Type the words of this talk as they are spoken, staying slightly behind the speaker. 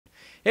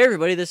Hey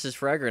everybody, this is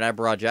Fragger, and I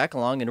brought Jack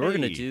along, and we're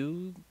gonna Hey,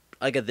 do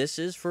like a This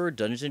Is for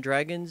Dungeons and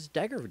Dragons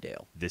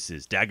Daggerdale. this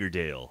is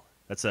Daggerdale.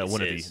 That's This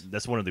one of the is.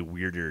 that's one of the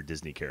weirder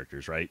Disney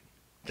characters, right?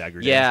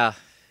 Daggerdale. Yeah,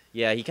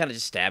 yeah, he kind of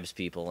just stabs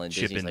people, and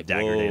Disney's Chippin' like,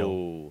 Daggerdale.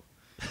 "Whoa,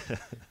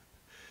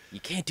 you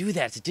can't do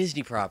that. It's a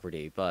Disney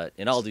property." But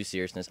in all due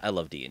seriousned, I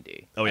love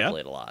D&D. Oh I yeah,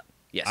 play it a lot. I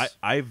Yes,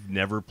 I've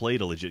never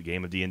played a legit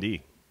game of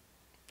D&D,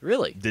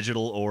 really.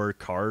 digital or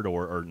card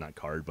or not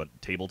card, but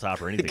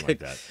tabletop or anything like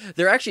that.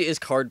 There actually is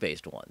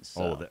card-based ones.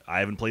 So. I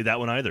haven't played that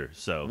one either.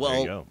 So there you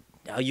Well, go.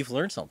 now you've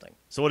learned something.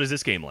 So what is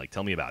this game like?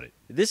 Tell me about it.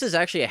 This is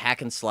actually a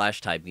hack and slash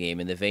type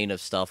game in the vein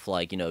of stuff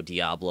like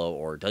Diablo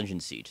or Dungeon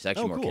Siege. It's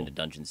actually Oh, more cool. akin to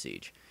Dungeon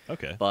Siege.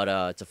 Okay, But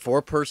it's a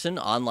four-person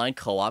online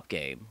co-op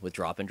game with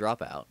drop and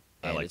drop out.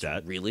 I And like it's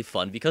that. really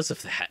fun because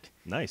of that.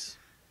 nice.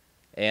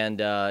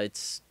 And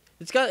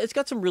it's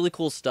got some really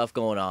cool stuff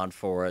going on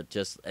for it.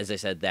 Just as I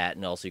said that,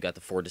 and also you got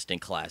the four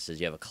distinct classes.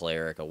 You have a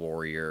cleric, a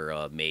warrior,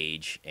 a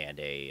mage, and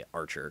a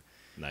archer.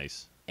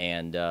 Nice.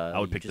 And I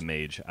would you pick just, the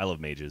mage. I love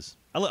mages.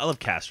 I love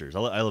casters. I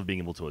love being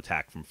able to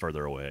attack from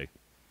further away.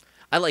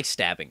 I like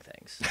stabbing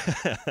things.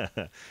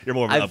 You're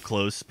more of an I've- up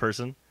close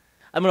person.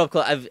 I'm an up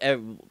close.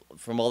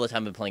 From all the time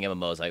I've been playing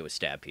MMOs, I always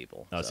stab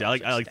people. Oh, So see, I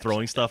like it's I like stab,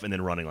 throwing stab, stuff and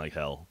then running like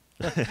hell.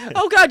 stab.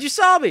 Oh God, you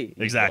saw me!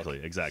 Exactly.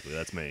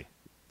 That's me.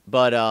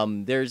 But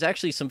there's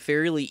actually some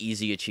fairly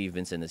easy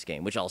achievements in this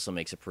game, which also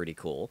makes it pretty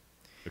cool.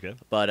 Okay.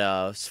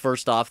 But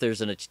first off,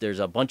 there's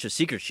a bunch of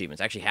secret achievements.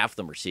 Actually, half of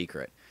them are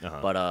secret. Uh-huh.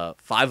 But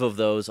 5 of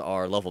those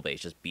are level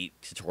based. Just beat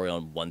tutorial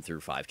in 1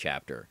 through 5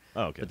 chapter.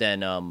 Oh, okay. But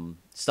then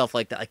stuff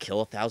like that, I kill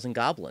 1,000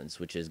 goblins,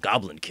 which is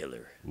Goblin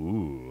Killer.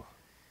 Ooh.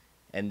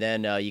 And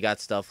then you got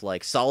stuff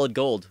like solid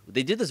gold.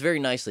 They did this very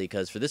nicely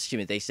because for this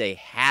achievement, they say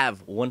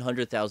have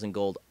 100,000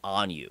 gold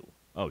on you.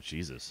 Oh,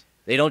 Jesus.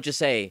 They don't just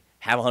say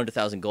have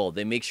 100,000 gold.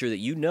 They make sure that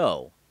you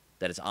know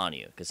that it's on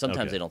you because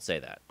sometimes Okay. they don't say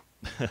that.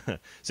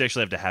 So you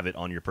actually have to have it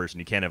on your person.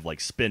 You can't have like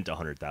spent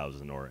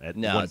 100,000 or at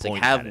No, one it's point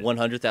like have had it.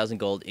 100,000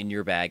 gold in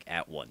your bag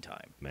at one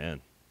time.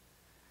 Man.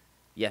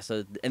 Yeah,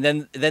 so and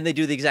then they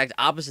do the exact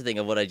opposite thing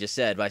of what I just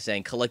said by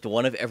saying collect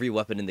one of every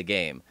weapon in the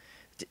game.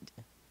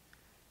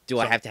 Do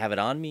I So- have to have it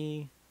on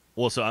me?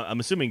 Well, so I'm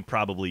assuming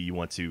probably you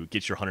want to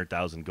get your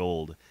 100,000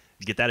 gold,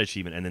 get that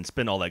achievement, and then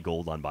spend all that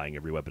gold on buying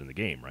every weapon in the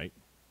game, right?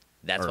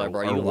 That's Or- why I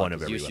brought or you one along. of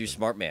 'Cause every you weapon.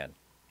 smart man.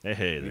 Hey,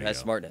 there You you have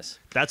go. smartness.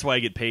 That's why I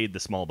get paid the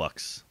small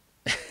bucks.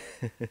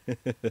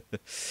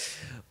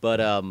 But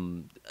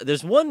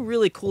there's one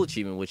really cool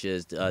achievement which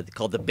is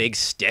called the Big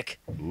Stick,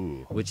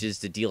 Ooh. which is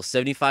to deal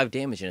 75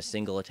 damage in a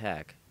single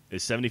attack.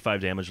 Is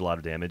 75 damage a lot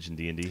of damage in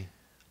D&D?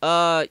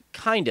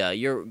 Kinda.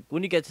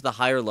 When you get to the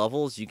higher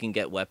levels, you can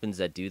get weapons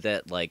that do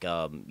that. Like,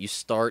 you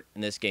start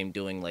in this game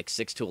doing like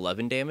 6 to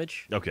 11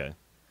 damage. Okay.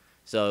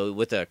 So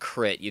with a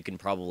crit, you can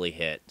probably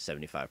hit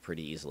 75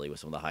 pretty easily with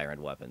some of the higher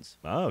end weapons.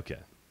 Oh, okay.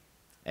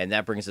 And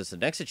that brings us to the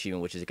next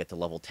achievement, which is to get to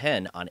level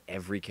 10 on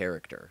every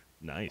character,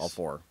 Nice. all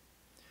 4.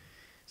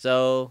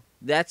 So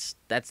that's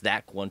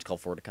that one's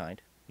called For the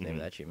Kind, name Mhm. of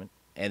that achievement.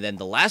 And then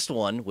the last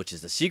one, which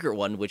is the secret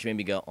one, which made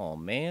me go, oh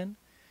man,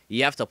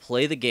 you have to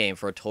play the game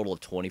for a total of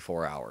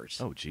 24 hours.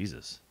 Oh,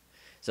 Jesus.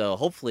 So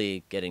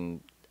hopefully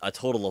getting a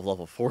total of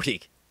level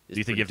 40 is Do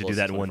you think you have pretty to do close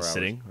that in one 24 hours.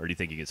 sitting, or do you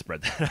think you can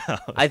spread that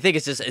out? I think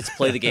it's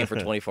play the game for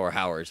 24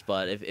 hours.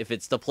 But if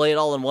it's to play it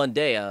all in one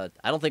day, I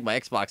don't think my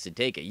Xbox would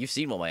take it. You've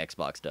seen what my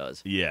Xbox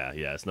does. Yeah,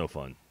 it's no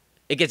fun.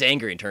 It gets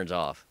angry and turns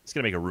off. It's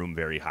going to make a room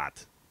very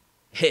hot.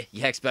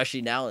 Yeah,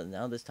 especially now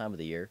this time of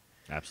the year.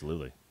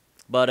 Absolutely.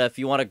 But if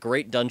you want a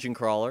great dungeon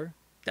crawler,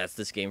 that's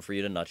this game for you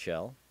in a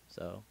nutshell.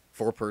 So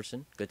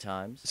 4-person, good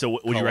times. So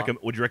would you,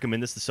 Co-op. would you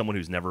recommend this to someone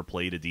who's never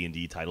played a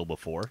D&D title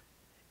before?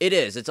 It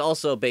is. It's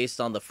also based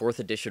on the 4th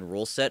edition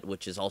rule set,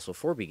 which is also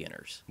for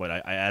beginners. But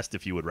I asked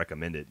if you would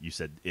recommend it. You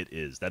said it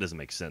is. That doesn't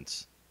make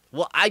sense.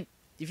 Well,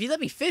 if you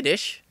let me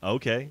finish,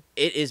 Okay.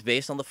 it is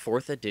based on the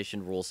 4th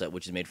edition rule set,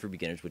 which is made for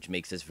beginners, which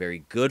makes this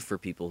very good for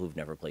people who've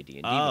never played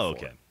D&D Oh,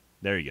 before. okay.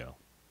 There you go.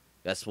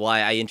 That's why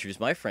I introduced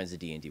my friends to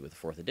D&D with the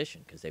 4th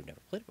edition, because they've never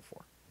played it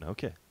before.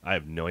 Okay. I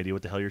have no idea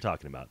what the hell you're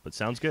talking about, but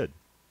sounds good.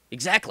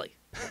 Exactly.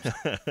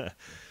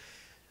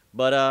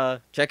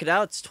 But check it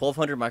out. It's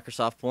 1,200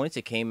 Microsoft points.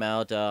 It came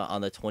out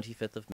on the 25th of